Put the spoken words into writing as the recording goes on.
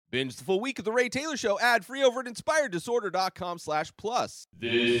Binge the full week of The Ray Taylor Show ad-free over at inspireddisorder.com/plus.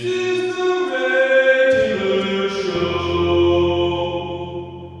 This is The Ray Taylor Show.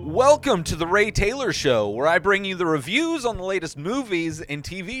 Welcome to The Ray Taylor Show, where I bring you the reviews on the latest movies and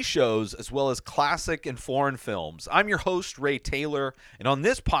TV shows, as well as classic and foreign films. I'm your host, Ray Taylor, and on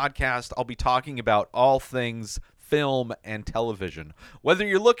this podcast, I'll be talking about all things film and television. Whether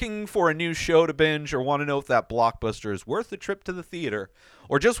you're looking for a new show to binge or want to know if that blockbuster is worth the trip to the theater,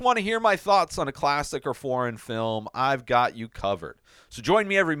 or just want to hear my thoughts on a classic or foreign film, I've got you covered. So join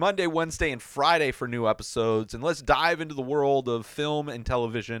me every Monday, Wednesday, and Friday for new episodes, and let's dive into the world of film and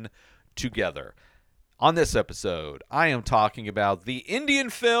television together. On this episode, I am talking about the Indian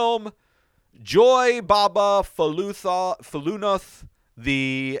film Joy Baba Felunath,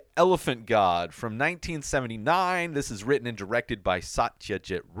 The Elephant God from 1979. This is written and directed by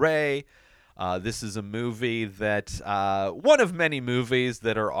Satyajit Ray. This is a movie that, one of many movies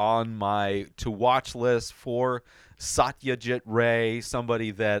that are on my to-watch list for Satyajit Ray,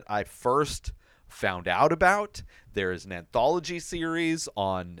 somebody that I first found out about. There is an anthology series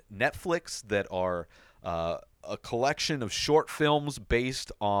on Netflix that are a collection of short films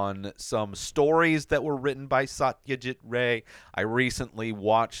based on some stories that were written by Satyajit Ray. I recently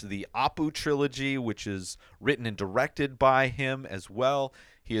watched the Apu trilogy, which is written and directed by him as well.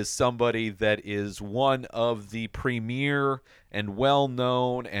 He is somebody that is one of the premier and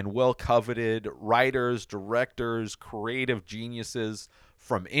well-known and well-coveted writers, directors, creative geniuses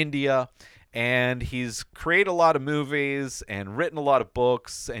from India. And he's created a lot of movies and written a lot of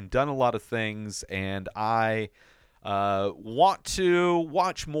books and done a lot of things. And I want to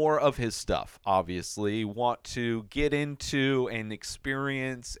watch more of his stuff, obviously. Want to get into and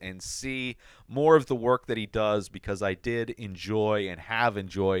experience and see more of the work that he does, because I did enjoy and have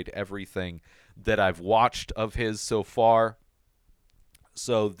enjoyed everything that I've watched of his so far.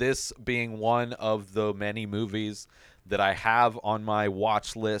 So this being one of the many movies that I have on my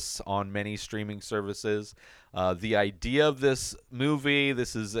watch lists on many streaming services. The idea of this movie,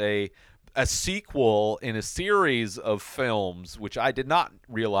 this is a sequel in a series of films, which I did not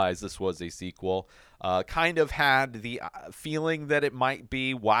realize this was a sequel. Kind of had the feeling that it might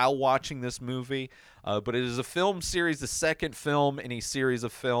be while watching this movie. But it is a film series, the second film in a series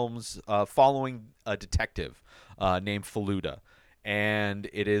of films following a detective named Felunath. And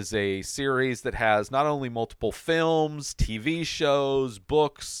it is a series that has not only multiple films, TV shows,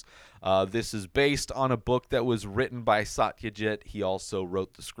 books. This is based on a book that was written by Satyajit. He also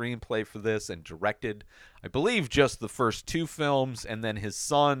wrote the screenplay for this and directed, I believe, just the first two films. And then his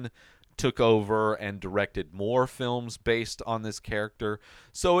son took over and directed more films based on this character.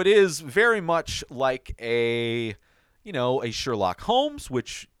 So it is very much like a Sherlock Holmes,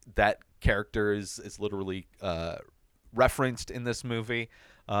 which that character is literally referenced in this movie,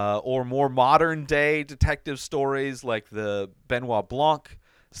 or more modern day detective stories like the Benoit Blanc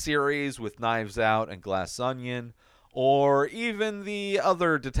series with Knives Out and Glass Onion, or even the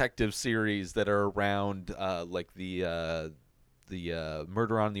other detective series that are around, like the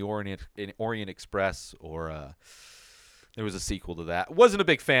Murder on the Orient Express, or there was a sequel to that. Wasn't a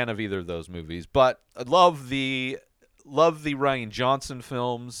big fan of either of those movies, but I love the Rian Johnson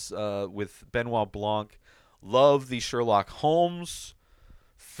films with Benoit Blanc. Love the Sherlock Holmes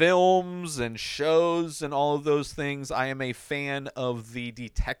films and shows and all of those things. I am a fan of the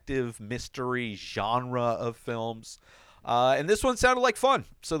detective mystery genre of films. And this one sounded like fun.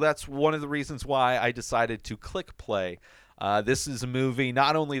 So that's one of the reasons why I decided to click play. This is a movie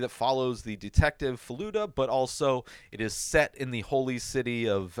not only that follows the detective Felunath, but also it is set in the holy city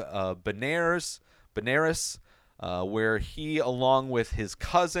of Benares, where he, along with his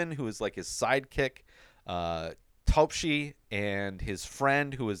cousin, who is like his sidekick, Topshi, and his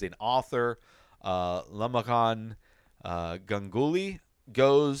friend, who is an author, Lamakan Ganguly,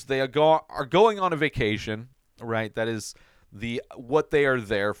 they are going on a vacation, right? That is what they are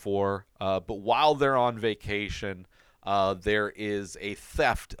there for. But while they're on vacation, there is a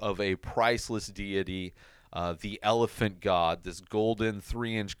theft of a priceless deity, the Elephant God, this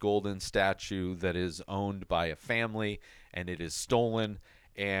 3-inch golden statue that is owned by a family, and it is stolen.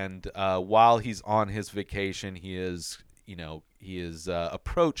 And while he's on his vacation, he is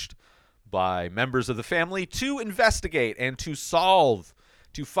approached by members of the family to investigate and to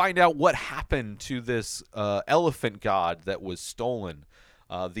find out what happened to this elephant god that was stolen,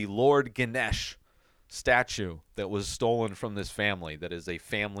 the Lord Ganesh statue that was stolen from this family. That is a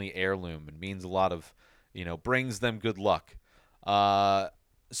family heirloom and means a lot of, brings them good luck.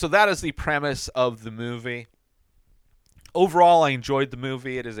 So that is the premise of the movie. Overall, I enjoyed the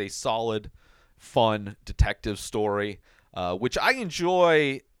movie. It is a solid, fun detective story, which I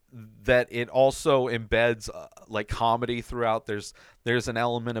enjoy that it also embeds like comedy throughout. There's an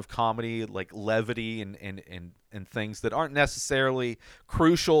element of comedy, like levity and things that aren't necessarily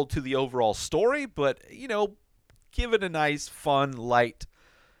crucial to the overall story, but give it a nice, fun, light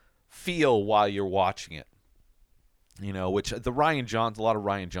feel while you're watching it. Which a lot of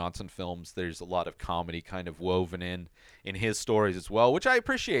Ryan Johnson films, there's a lot of comedy kind of woven in his stories as well, which I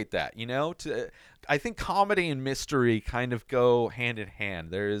appreciate that. I think comedy and mystery kind of go hand in hand.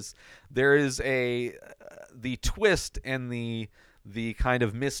 There is the twist and the kind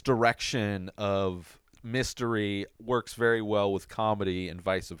of misdirection of mystery works very well with comedy and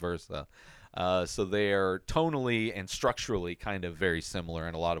vice versa. So they are tonally and structurally kind of very similar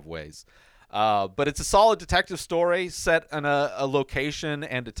in a lot of ways. But it's a solid detective story set in a location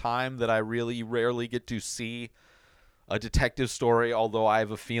and a time that I really rarely get to see a detective story, although I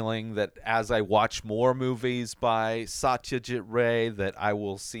have a feeling that as I watch more movies by Satyajit Ray, that I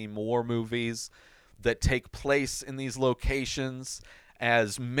will see more movies that take place in these locations,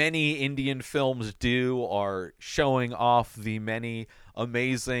 as many Indian films do, are showing off the many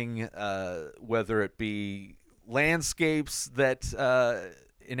amazing, whether it be landscapes that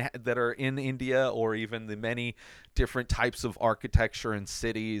are in India, or even the many different types of architecture and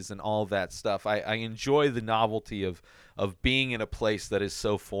cities and all that stuff. I enjoy the novelty of being in a place that is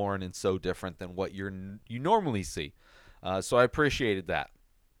so foreign and so different than what you normally see. So I appreciated that.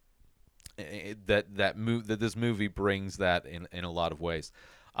 That this movie brings that in a lot of ways.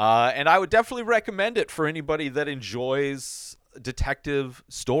 And I would definitely recommend it for anybody that enjoys detective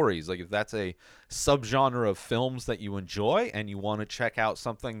stories. Like if that's a subgenre of films that you enjoy and you want to check out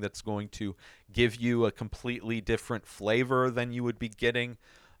something that's going to give you a completely different flavor than you would be getting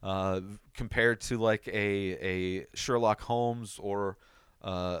compared to like a Sherlock Holmes or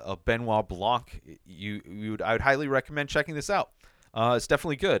a Benoit Blanc, I would highly recommend checking this out. It's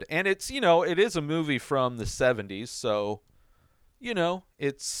definitely good, and it is a movie from the 70s, so it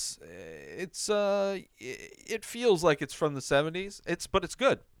feels like it's from the 70s. But it's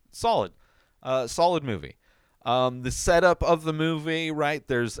good, solid, solid movie. The setup of the movie, right?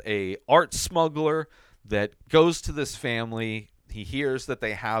 There's a art smuggler that goes to this family. He hears that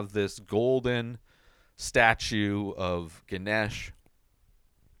they have this golden statue of Ganesh,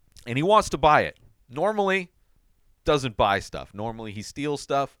 and he wants to buy it. Normally, doesn't buy stuff. Normally, he steals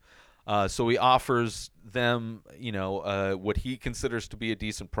stuff. So he offers them, what he considers to be a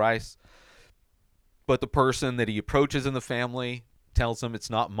decent price. But the person that he approaches in the family tells him, "It's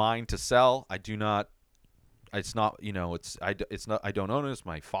not mine to sell. I do not. It's not. It's not. I don't own it. It's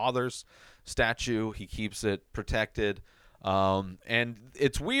my father's statue. He keeps it protected." And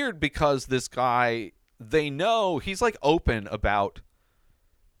it's weird because this guy, they know he's like open about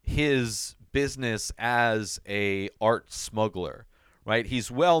his business as a art smuggler, right? He's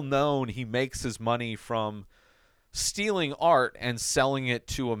well known. He makes his money from stealing art and selling it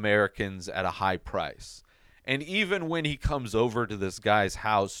to Americans at a high price. And even when he comes over to this guy's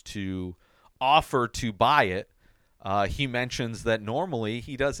house to offer to buy it, he mentions that normally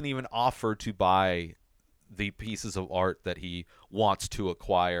he doesn't even offer to buy the pieces of art that he wants to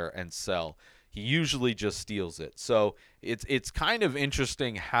acquire and sell. He usually just steals it. So it's kind of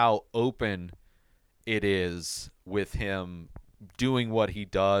interesting how open it is with him doing what he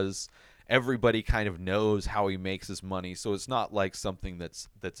does. Everybody kind of knows how he makes his money, so it's not like something that's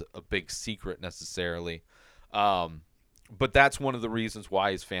a big secret necessarily. But that's one of the reasons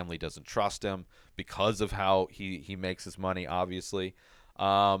why his family doesn't trust him, because of how he makes his money, obviously.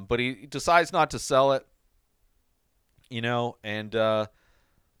 But he decides not to sell it, and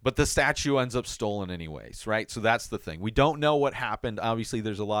but the statue ends up stolen anyways, right? So that's the thing. We don't know what happened. Obviously,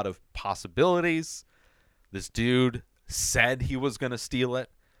 there's a lot of possibilities. This dude said he was going to steal it.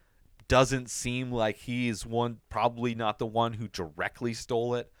 Doesn't seem like he's probably not the one who directly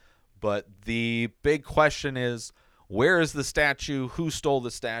stole it. But the big question is, where is the statue? Who stole the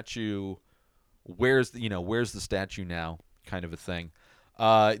statue? Where's the statue now? Kind of a thing.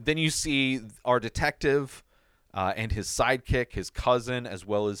 Then you see our detective and his sidekick, his cousin, as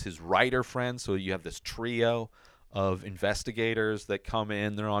well as his writer friend. So you have this trio of investigators that come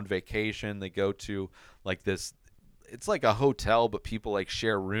in. They're on vacation. They go to like this. It's like a hotel, but people like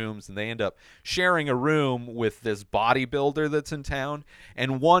share rooms, and they end up sharing a room with this bodybuilder that's in town.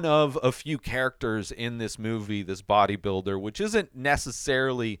 And one of a few characters in this movie, this bodybuilder, which isn't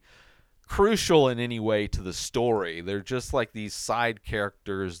necessarily crucial in any way to the story. They're just like these side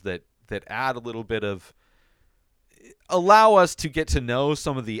characters that add a little bit of, allow us to get to know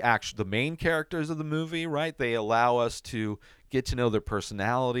some of the main characters of the movie, right? They allow us to get to know their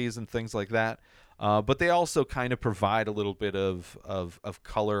personalities and things like that. but they also kind of provide a little bit of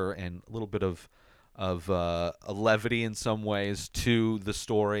color and a little bit of a levity in some ways to the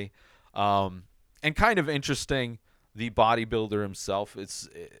story, and kind of interesting. The bodybuilder himself. It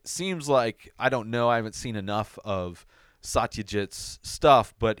seems like, I don't know, I haven't seen enough of Satyajit's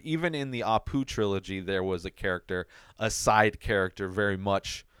stuff, but even in the Apu trilogy, there was a character, a side character, very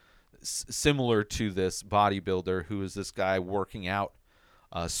much similar to this bodybuilder, who is this guy working out,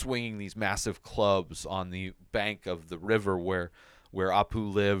 swinging these massive clubs on the bank of the river where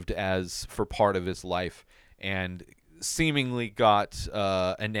Apu lived as for part of his life, and seemingly got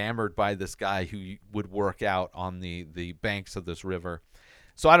enamored by this guy who would work out on the banks of this river.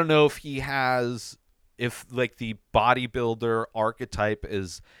 So I don't know if like the bodybuilder archetype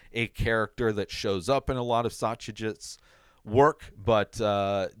is a character that shows up in a lot of Satyajit's work, but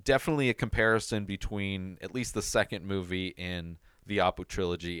definitely a comparison between at least the second movie in the Apu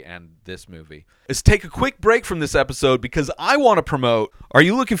trilogy and this movie. Let's take a quick break from this episode because I want to promote. Are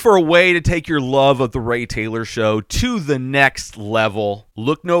you looking for a way to take your love of the Ray Taylor Show to the next level?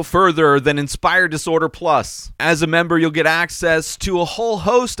 Look no further than Inspire Disorder Plus. As a member, you'll get access to a whole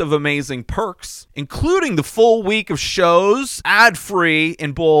host of amazing perks, including the full week of shows, ad-free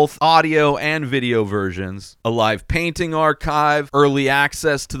in both audio and video versions, a live painting archive, early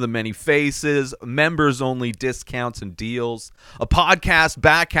access to the many faces, members-only discounts and deals, a podcast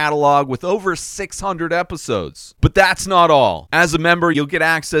back catalog with over 600 episodes. But that's not all. As a member, you'll get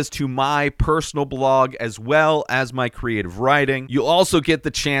access to my personal blog as well as my creative writing. You'll also get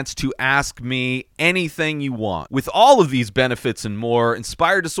the chance to ask me anything you want. With all of these benefits and more,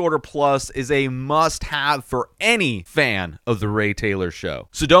 Inspire Disorder Plus is a must-have for any fan of The Ray Taylor Show.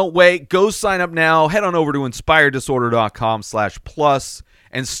 So don't wait. Go sign up now. Head on over to inspiredisorder.com/plus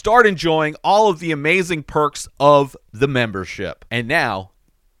and start enjoying all of the amazing perks of the membership. And now,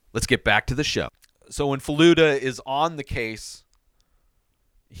 let's get back to the show. So when Felunath is on the case,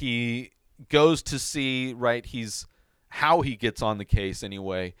 he goes to see, right, how he gets on the case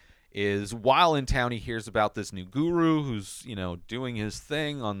anyway, is while in town he hears about this new guru who's, doing his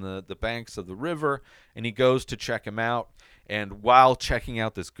thing on the banks of the river, and he goes to check him out. And while checking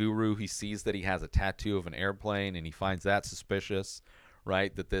out this guru, he sees that he has a tattoo of an airplane, and he finds that suspicious,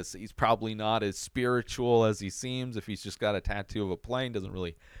 right? That he's probably not as spiritual as he seems if he's just got a tattoo of a plane, doesn't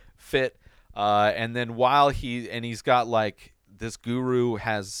really fit. And then he's got like, this guru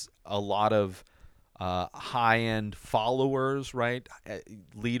has a lot of high-end followers, right?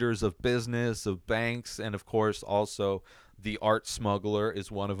 Leaders of business, of banks, and of course also the art smuggler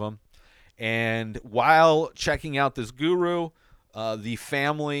is one of them. And while checking out this guru, the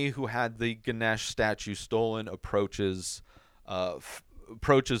family who had the Ganesh statue stolen approaches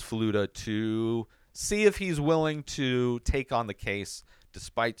Felunath to see if he's willing to take on the case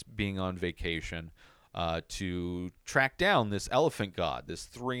despite being on vacation, to track down this elephant god, this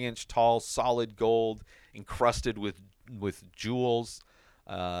 3-inch tall solid gold encrusted with jewels,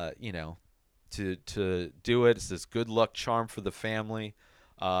 to do it. It's this good luck charm for the family.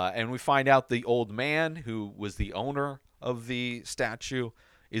 And we find out the old man who was the owner of the statue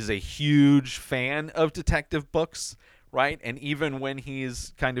is a huge fan of detective books, right? And even when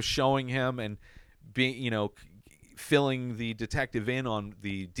he's kind of showing him and being, filling the detective in on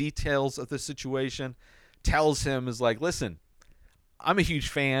the details of the situation, tells him, is like, listen, I'm a huge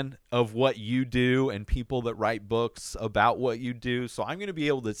fan of what you do and people that write books about what you do, so I'm going to be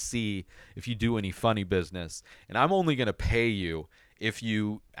able to see if you do any funny business, and I'm only going to pay you if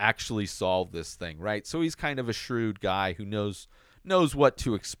you actually solve this thing, right? So he's kind of a shrewd guy who knows what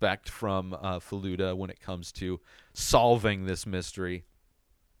to expect from Felunath when it comes to solving this mystery.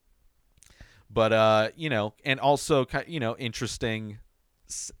 But, and also, interesting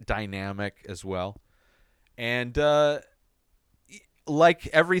dynamic as well. And like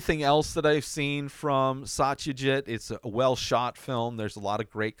everything else that I've seen from Satyajit, it's a well-shot film. There's a lot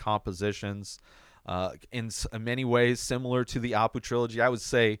of great compositions. In many ways similar to the Apu trilogy. I would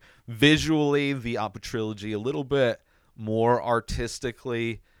say visually the Apu trilogy a little bit more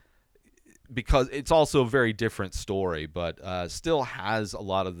artistically, because it's also a very different story, but still has a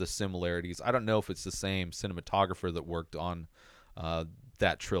lot of the similarities. I don't know if it's the same cinematographer that worked on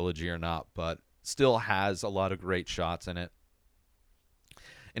that trilogy or not, but still has a lot of great shots in it.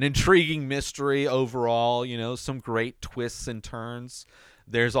 An intriguing mystery overall, some great twists and turns.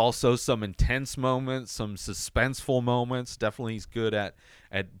 There's also some intense moments, some suspenseful moments. Definitely he's good at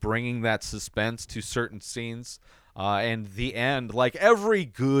bringing that suspense to certain scenes. And the end, like every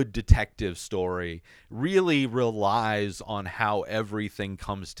good detective story, really relies on how everything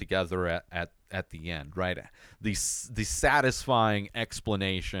comes together at the end, right? The satisfying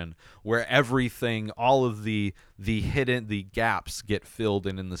explanation where everything, all of the gaps get filled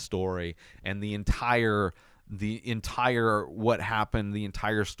in the story, and the entire what happened, the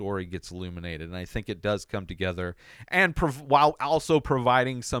entire story gets illuminated. And I think it does come together, and while also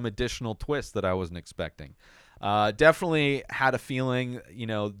providing some additional twists that I wasn't expecting. Definitely had a feeling,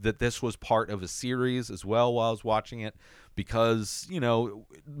 that this was part of a series as well while I was watching it, because, the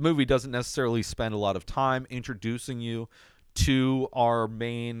movie doesn't necessarily spend a lot of time introducing you to our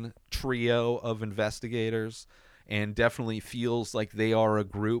main trio of investigators, and definitely feels like they are a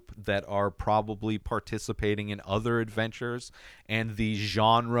group that are probably participating in other adventures, and the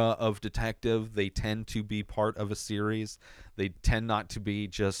genre of detective, they tend to be part of a series. They tend not to be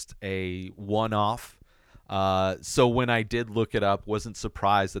just a one-off. So when I did look it up, wasn't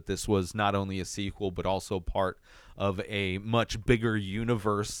surprised that this was not only a sequel, but also part of a much bigger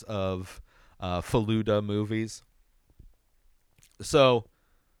universe of Feluda movies. So,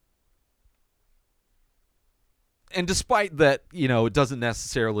 and despite that, it doesn't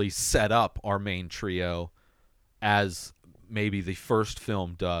necessarily set up our main trio as maybe the first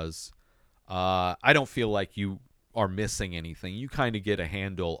film does, I don't feel like you are missing anything. You kind of get a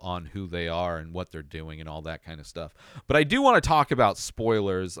handle on who they are and what they're doing and all that kind of stuff. But I do want to talk about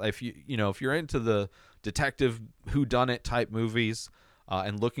spoilers. If if you're into the detective whodunit type movies,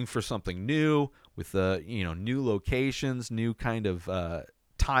 and looking for something new with new locations, new kind of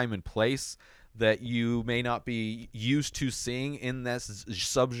time and place that you may not be used to seeing in this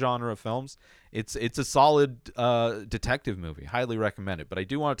subgenre of films, it's a solid detective movie. Highly recommend it. But I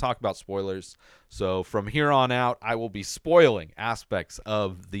do want to talk about spoilers. So from here on out, I will be spoiling aspects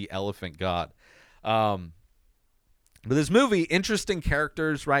of The Elephant God. But this movie, interesting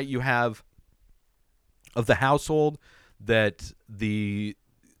characters, right? You have of the household that the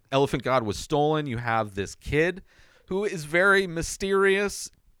Elephant God was stolen. You have this kid who is very mysterious,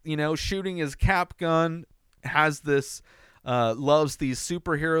 shooting his cap gun, has this, loves these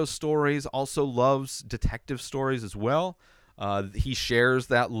superhero stories, also loves detective stories as well. He shares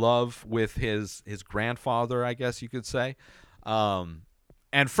that love with his grandfather, I guess you could say.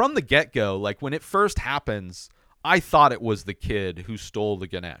 And from the get-go, like when it first happens, I thought it was the kid who stole the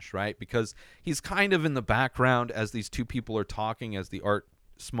Ganesh, right? Because he's kind of in the background as these two people are talking, as the art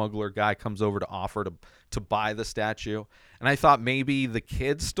smuggler guy comes over to offer to buy the statue. And I thought maybe the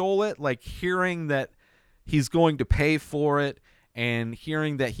kid stole it, like hearing that he's going to pay for it and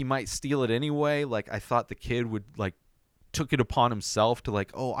hearing that he might steal it anyway. Like I thought the kid would took it upon himself to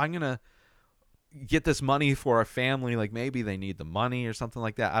I'm going to get this money for our family. Like maybe they need the money or something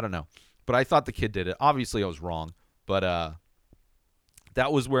like that. I don't know. But I thought the kid did it. Obviously I was wrong, but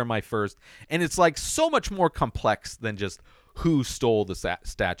that was where my first, and it's so much more complex than just who stole the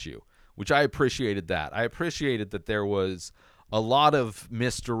statue, which I appreciated that. I appreciated that there was a lot of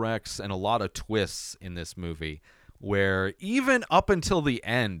misdirects and a lot of twists in this movie, where even up until the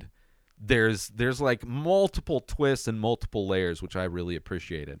end, there's multiple twists and multiple layers, which I really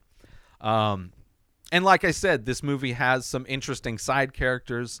appreciated. And like I said, this movie has some interesting side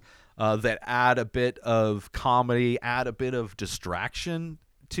characters that add a bit of comedy, add a bit of distraction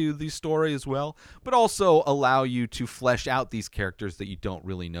to the story as well, but also allow you to flesh out these characters that you don't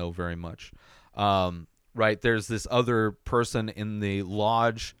really know very much. Right? There's this other person in the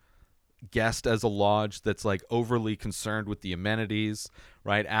lodge, guest as a lodge, that's overly concerned with the amenities,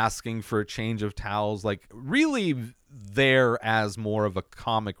 right? Asking for a change of towels, really there as more of a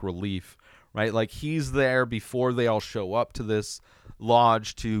comic relief, right? He's there before they all show up to this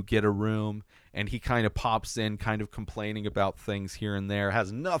lodge to get a room, and he kind of pops in kind of complaining about things here and there.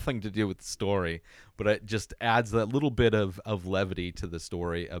 Has nothing to do with the story, but it just adds that little bit of levity to the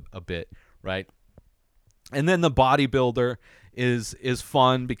story a bit, right? And then the bodybuilder is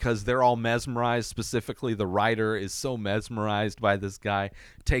fun because they're all mesmerized. Specifically, the writer is so mesmerized by this guy,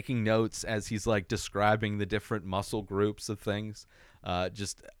 taking notes as he's describing the different muscle groups of things.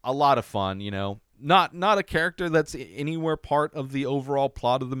 Just a lot of fun, Not a character that's anywhere part of the overall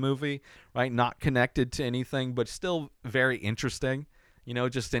plot of the movie, right? Not connected to anything, but still very interesting.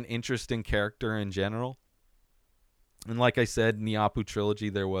 Just an interesting character in general. And like I said, in the Apu trilogy,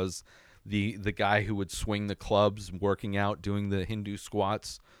 there was the guy who would swing the clubs, working out, doing the Hindu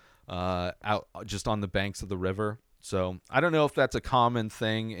squats out just on the banks of the river. So I don't know if that's a common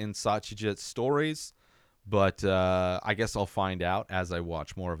thing in Satyajit's stories, but I guess I'll find out as I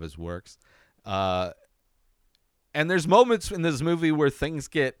watch more of his works. And there's moments in this movie where things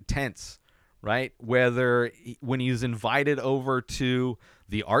get tense, right? When he's invited over to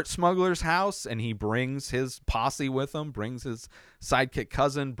the art smuggler's house and he brings his posse with him, brings his sidekick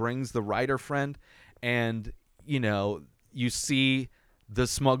cousin, brings the writer friend, and, you see the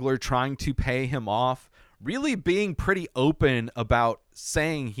smuggler trying to pay him off, really being pretty open about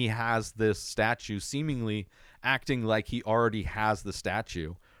saying he has this statue, seemingly acting like he already has the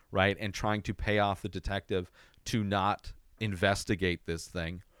statue, right? And trying to pay off the detective to not investigate this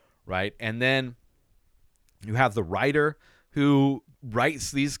thing, right? And then you have the writer who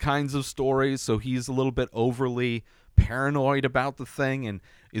writes these kinds of stories, so he's a little bit overly paranoid about the thing and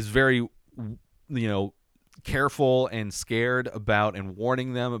is very, careful and scared about and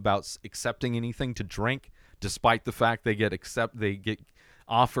warning them about accepting anything to drink, despite the fact they get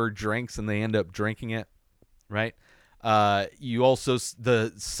offered drinks and they end up drinking it, right? You also,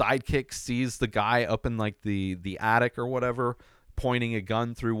 the sidekick sees the guy up in like the attic or whatever, pointing a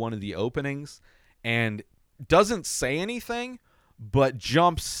gun through one of the openings, and doesn't say anything, but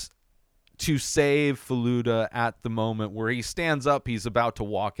jumps to save Felunath at the moment where he stands up. He's about to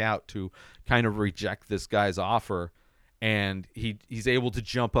walk out to kind of reject this guy's offer, and he's able to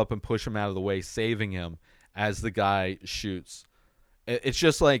jump up and push him out of the way, saving him as the guy shoots. It's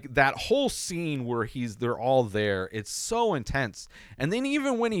just like that whole scene where they're all there. It's so intense. And then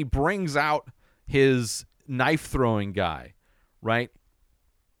even when he brings out his knife throwing guy, right?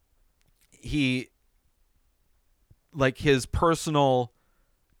 His personal,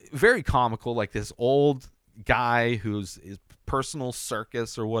 very comical, like this old guy who's his personal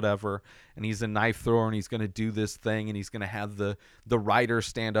circus or whatever, and he's a knife thrower and he's going to do this thing and he's going to have the writer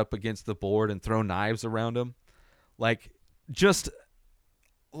stand up against the board and throw knives around him. Like, just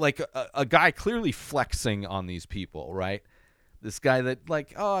like a guy clearly flexing on these people, right? This guy that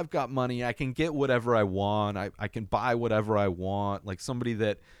like, oh, I've got money. I can get whatever I want. I can buy whatever I want. Like somebody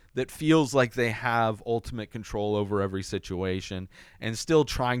that feels like they have ultimate control over every situation, and still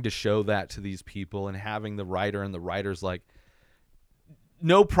trying to show that to these people, and having the writer, and the writer's like,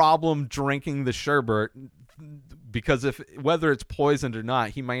 no problem drinking the sherbet, because whether it's poisoned or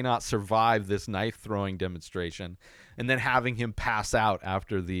not, he may not survive this knife throwing demonstration, and then having him pass out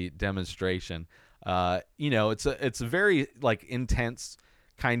after the demonstration. It's a very like intense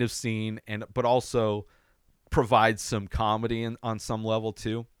kind of scene, but also provides some comedy on some level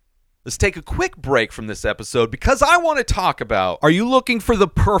too. Let's take a quick break from this episode because I want to talk about, are you looking for the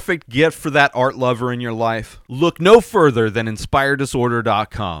perfect gift for that art lover in your life? Look no further than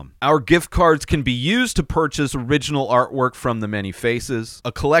InspiredDisorder.com. Our gift cards can be used to purchase original artwork from The Many Faces,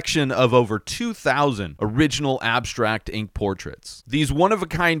 a collection of over 2,000 original abstract ink portraits. These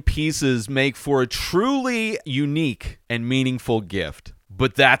one-of-a-kind pieces make for a truly unique and meaningful gift.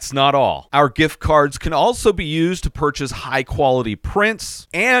 But that's not all. Our gift cards can also be used to purchase high-quality prints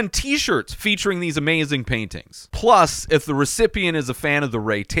and t-shirts featuring these amazing paintings. Plus, if the recipient is a fan of The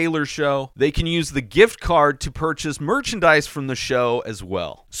Ray Taylor Show, they can use the gift card to purchase merchandise from the show as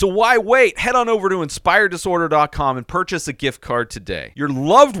well. So why wait? Head on over to InspiredDisorder.com and purchase a gift card today. Your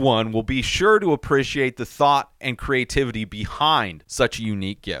loved one will be sure to appreciate the thought and creativity behind such a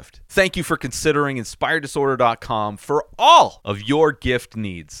unique gift. Thank you for considering InspiredDisorder.com for all of your gift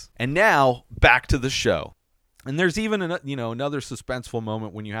needs. And now, back to the show. And there's even another suspenseful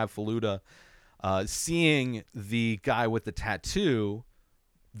moment when you have Felunath seeing the guy with the tattoo,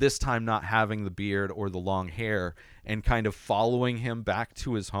 this time not having the beard or the long hair, and kind of following him back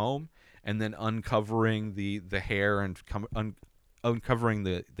to his home, and then uncovering the hair and uncovering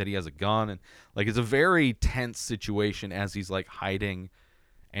that he has a gun. And like, it's a very tense situation as he's like hiding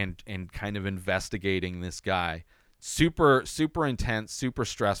and kind of investigating this guy. Super, super intense, super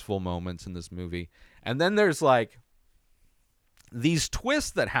stressful moments in this movie. And then there's like these twists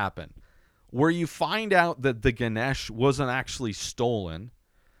that happen where you find out that the Ganesh wasn't actually stolen,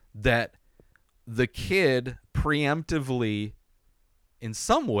 that the kid preemptively, in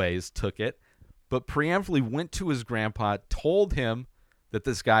some ways, took it, but preemptively went to his grandpa, told him that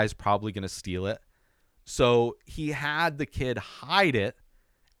this guy's probably going to steal it. So he had the kid hide it,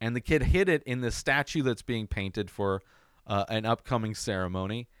 and the kid hid it in the statue that's being painted for an upcoming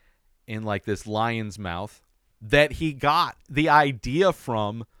ceremony in like this lion's mouth, that he got the idea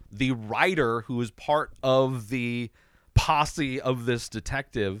from the writer who is part of the posse of this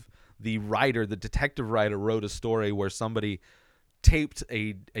detective. The detective writer wrote a story where somebody taped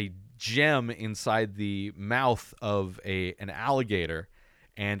a gem inside the mouth of an alligator,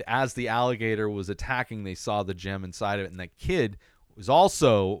 and as the alligator was attacking, they saw the gem inside of it, and that kid was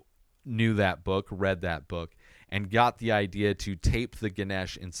also knew that book, read that book, and got the idea to tape the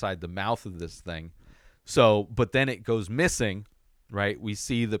Ganesh inside the mouth of this thing. So, but then it goes missing, right? We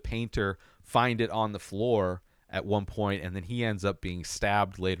see the painter find it on the floor at one point, and then he ends up being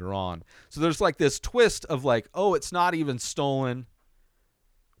stabbed later on. So there's like this twist of like, oh, it's not even stolen,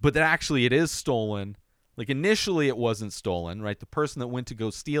 but that actually it is stolen. Like initially it wasn't stolen, right? The person that went to go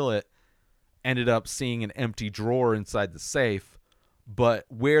steal it ended up seeing an empty drawer inside the safe, but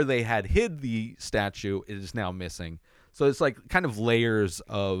where they had hid the statue is now missing. So it's like kind of layers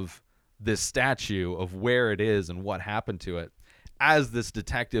of this statue of where it is and what happened to it as this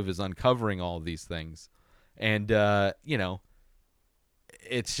detective is uncovering all of these things. And,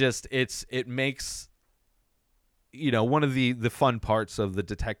 it's just, it makes, one of the fun parts of the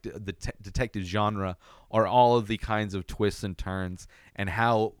detective genre are all of the kinds of twists and turns, and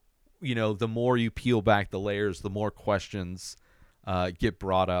how, the more you peel back the layers, the more questions get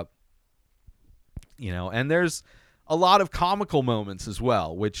brought up, and there's a lot of comical moments as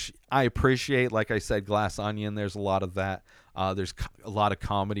well, which I appreciate. Like I said, Glass Onion, there's a lot of that. There's a lot of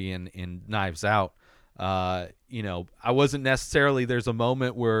comedy in Knives Out. I wasn't necessarily, there's a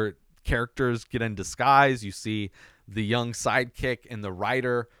moment where characters get in disguise. You see the young sidekick and the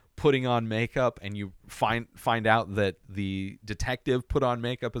writer putting on makeup, and you find out that the detective put on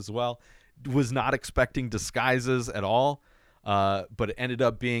makeup as well. Was not expecting disguises at all, but it ended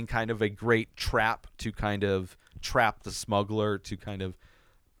up being kind of a great trap to kind of trap the smuggler, to kind of,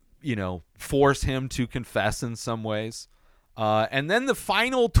 force him to confess in some ways. And then the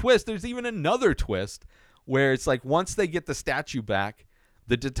final twist, there's even another twist where it's like once they get the statue back,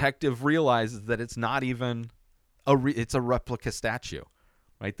 the detective realizes that it's not even it's a replica statue,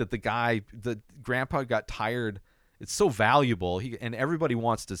 right? That the grandpa got tired. It's so valuable. And everybody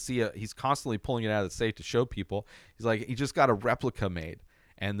wants to see it. He's constantly pulling it out of the safe to show people. He's like, he just got a replica made.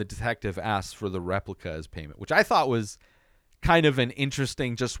 And the detective asks for the replica as payment, which I thought was kind of an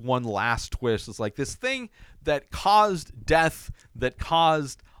interesting, just one last twist. It's like this thing that caused death, that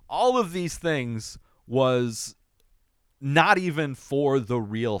caused all of these things, was not even for the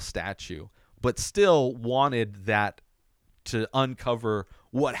real statue, but still wanted that to uncover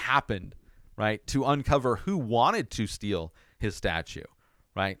what happened, right? To uncover who wanted to steal his statue,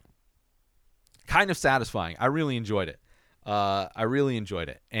 right? Kind of satisfying. I really enjoyed it.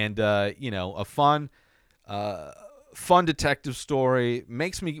 And, a fun detective story.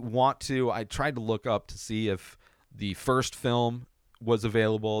 Makes me want to, I tried to look up to see if the first film was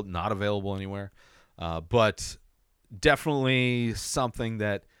available, not available anywhere. But definitely something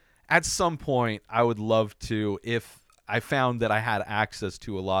that at some point I would love to, if I found that I had access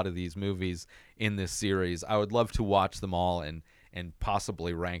to a lot of these movies in this series, I would love to watch them all and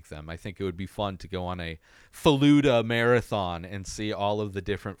possibly rank them. I think it would be fun to go on a Felunath marathon and see all of the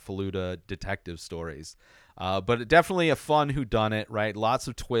different Felunath detective stories. But definitely a fun whodunit, right? Lots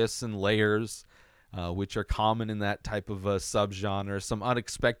of twists and layers, which are common in that type of a subgenre. Some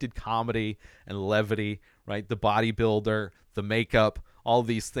unexpected comedy and levity, right? The bodybuilder, the makeup, all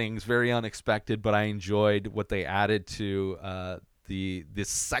these things, very unexpected, but I enjoyed what they added to this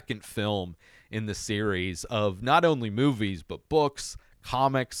second film in the series of not only movies, but books,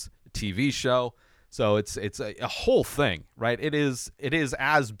 comics, TV show. So it's a whole thing, right? It is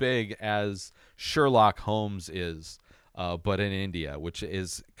as big as Sherlock Holmes is, but in India, which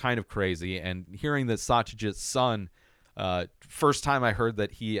is kind of crazy. And hearing that Satyajit's son, first time I heard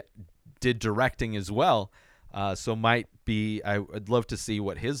that he did directing as well, so I'd love to see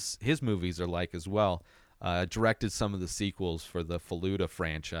what his movies are like as well. Directed some of the sequels for the Felunath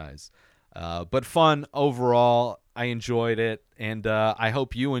franchise. But fun overall. I enjoyed it, and I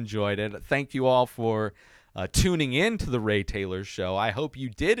hope you enjoyed it. Thank you all for tuning in to the Ray Taylor Show. I hope you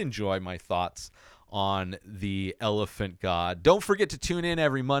did enjoy my thoughts on the Elephant God. Don't forget to tune in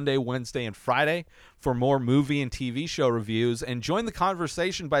every Monday, Wednesday, and Friday for more movie and TV show reviews, and join the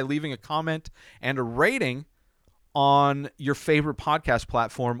conversation by leaving a comment and a rating on your favorite podcast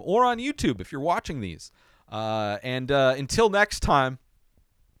platform or on YouTube if you're watching these. Until next time,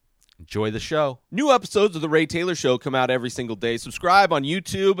 enjoy the show. New episodes of The Ray Taylor Show come out every single day. Subscribe on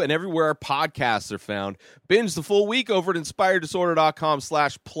YouTube and everywhere our podcasts are found. Binge the full week over at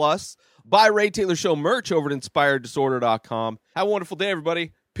InspiredDisorder.com/plus. Buy Ray Taylor Show merch over at InspiredDisorder.com. Have a wonderful day,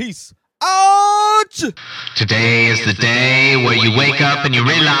 everybody. Peace out! Today is the day where you wake up and you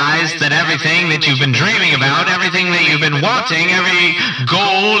realize that everything that you've been dreaming about, everything that you've been wanting, every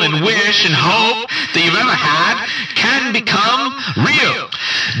goal and wish and hope that you've ever had can become real.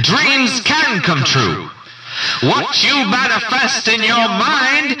 Dreams can come true. What you manifest in your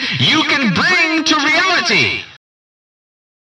mind, you can bring to reality.